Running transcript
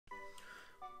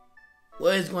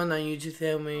What is going on, YouTube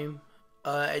family?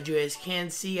 As you guys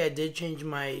can see, I did change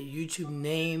my YouTube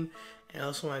name and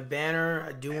also my banner.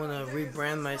 I do want to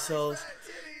rebrand myself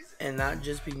and not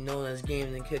just be known as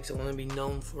Games and Kicks. I want to be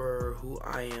known for who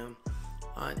I am.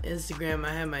 On Instagram,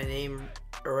 I have my name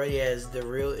already as The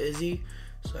Real Izzy,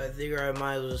 so I figure I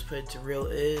might as well just put it to Real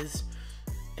Iz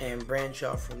and branch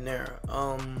out from there.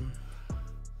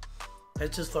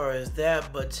 That's as far as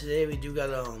that, but today we do got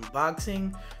an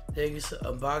unboxing. This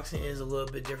unboxing is a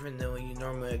little bit different than what you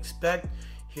normally expect.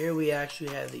 Here we actually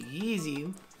have the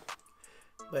Yeezy,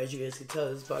 but as you guys can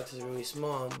tell, this box is really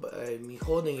small, but me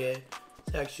holding it,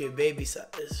 it's actually a baby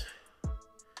size.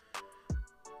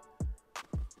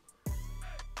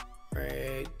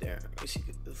 Right there, let me see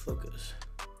the focus.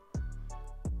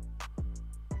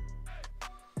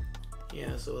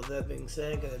 Yeah, so with that being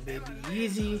said, I got a baby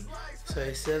Yeezy. So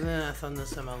I said that I found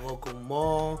this at my local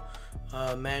mall.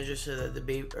 Manager said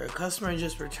that customer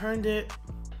just returned it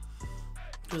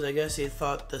because I guess they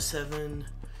thought because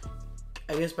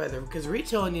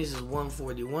retail on these is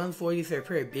 $140 for a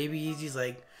pair of baby Yeezys.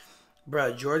 Like,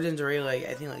 bro, Jordan's already like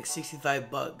I think like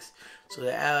 $65. So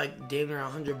to add like damn near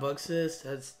 $100 to this,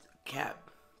 that's cap.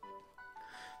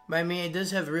 But I mean, it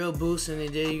does have real boost and they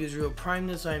did use real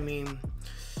primeness. So I mean,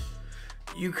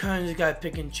 you kind of just gotta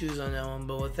pick and choose on that one.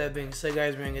 But with that being said,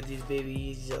 guys, we're gonna get these baby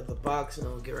Yeezys out of the box and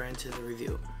we'll get right into the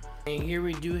review. And here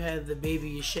we do have the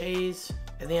baby Yeshayas.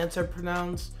 I think that's how it's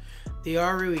pronounced. They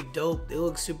are really dope. They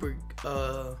look super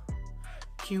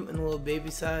cute in a little baby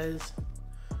size.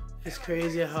 It's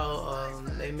crazy how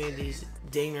they made these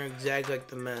dang near exact like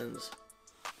the men's.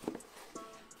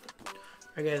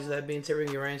 Alright, guys, that being said, we're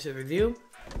gonna get right into the review.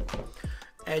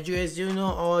 As you guys do know,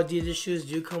 all Adidas shoes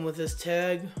do come with this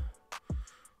tag.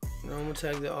 Normal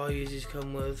tag that all Yeezys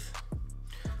come with.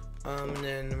 And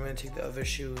then I'm going to take the other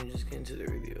shoe and just get into the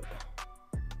review.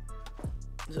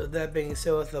 So that being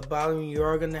said, with the bottom, you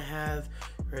are going to have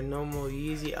your normal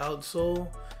Yeezy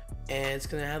outsole. And it's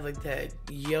going to have like that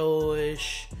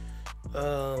yellowish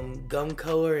gum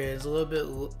color. And it's a little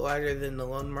bit lighter than the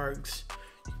landmarks.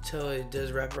 You can tell it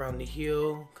does wrap around the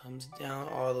heel. Comes down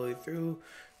all the way through.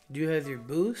 You do have your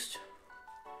boost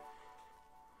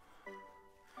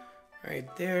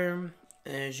right there,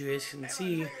 and as you guys can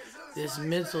see, this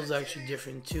midsole is actually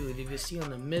different too. You can see on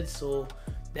the midsole,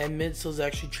 that midsole is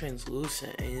actually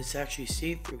translucent and it's actually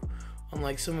see-through.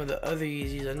 Unlike some of the other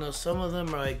Yeezys, I know some of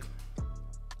them are like,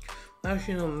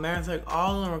 actually no, matter of fact,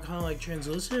 all of them are kind of like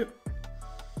translucent.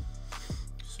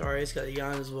 Sorry, it's got a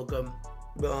yawn as woke up.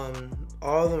 But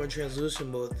all of them are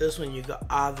translucent, but with this one, you can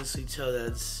obviously tell that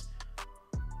it's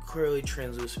clearly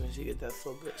translucent once you get that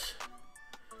focus.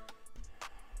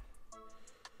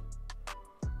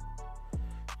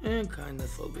 And kind of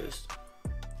focused.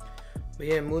 But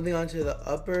yeah, moving on to the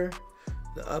upper.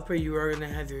 The upper, you are gonna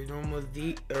have your normal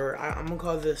I'm gonna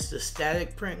call this the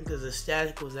static print, because the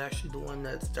static was actually the one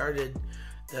that started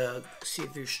the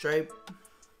see-through stripe.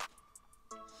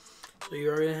 So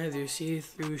you are gonna have your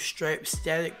see-through stripe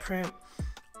static print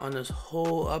on this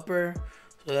whole upper.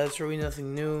 So that's really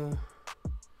nothing new.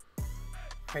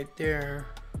 Right there.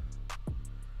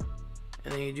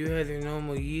 And then you do have your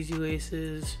normal Yeezy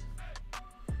laces.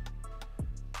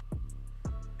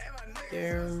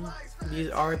 There. These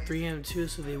are 3M too,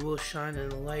 so they will shine in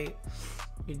the light.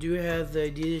 You do have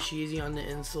the Adidas Yeezy on the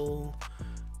insole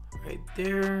right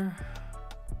there.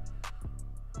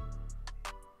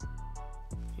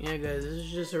 Yeah, guys, this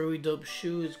is just a really dope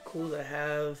shoe. It's cool to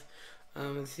have.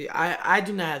 Let's see, I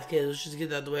do not have kids. Let's just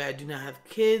get that out of the way. I do not have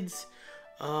kids.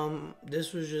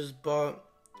 This was just bought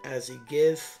as a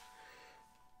gift.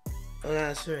 Oh, not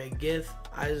necessarily a gift.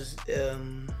 I just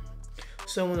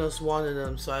someone else wanted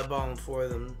them, so I bought them for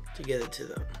them to get it to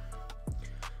them.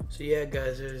 So yeah,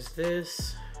 guys, there's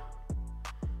this.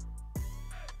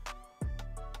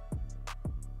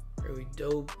 Really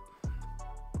dope.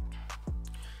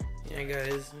 Yeah,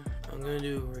 guys, I'm gonna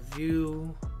do a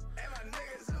review.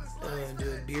 I'm gonna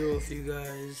do a B-roll for you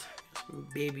guys. Some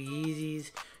baby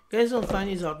Yeezys. You guys don't find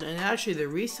these often, and actually the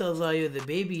resale value of the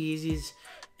baby Yeezys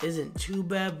isn't too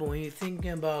bad, but when you're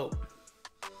thinking about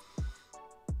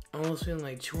almost spending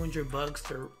like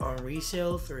 $200 on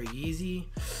resale for a Yeezy,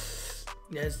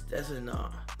 that's a no,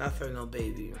 not for no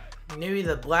baby. Maybe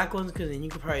the black ones, because then you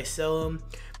could probably sell them.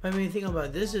 But I mean, think about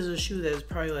it, this is a shoe that's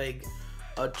probably like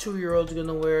a 2-year-old's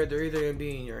gonna wear. They're either gonna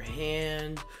be in your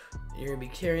hand, you're gonna be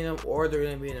carrying them, or they're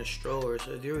gonna be in a stroller.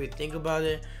 So if you really think about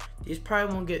it, these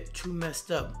probably won't get too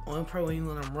messed up. Only probably when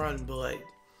you let them run, but like,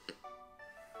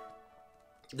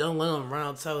 don't let them run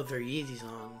outside with their Yeezys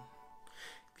on.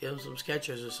 Give them some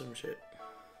Skechers or some shit.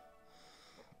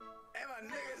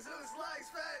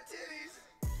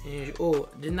 And, oh,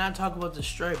 did not talk about the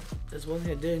stripe. That's one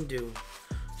thing I didn't do.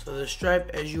 So the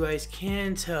stripe, as you guys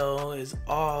can tell, is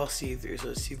all see-through. So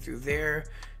it's see-through there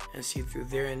and see-through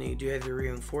there, and then you do have the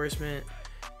reinforcement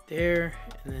there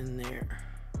and then there.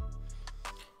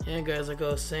 Yeah, guys, like I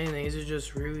was saying, these are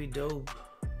just really dope.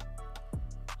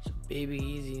 So Baby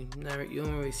Yeezy. Never, you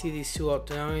don't really see these too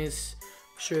often. I'm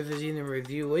sure if there's even a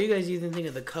review. What do you guys even think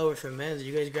of the color for men? Did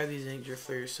you guys grab these things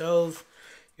for yourself,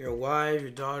 your wife, your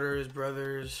daughters,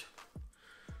 brothers,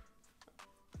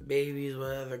 babies,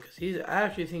 whatever? Because I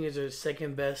actually think these are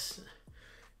second best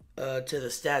to the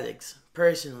Statics,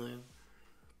 personally.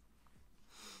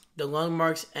 The Lung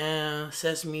Marks and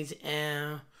Sesame's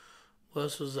and what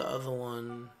else was the other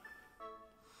one?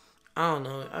 I don't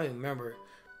know. I don't remember.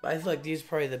 But I feel like these are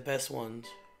probably the best ones.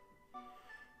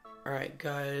 Alright,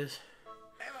 guys.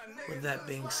 With that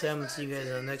being said, I'm going to see you guys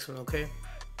in the next one, okay?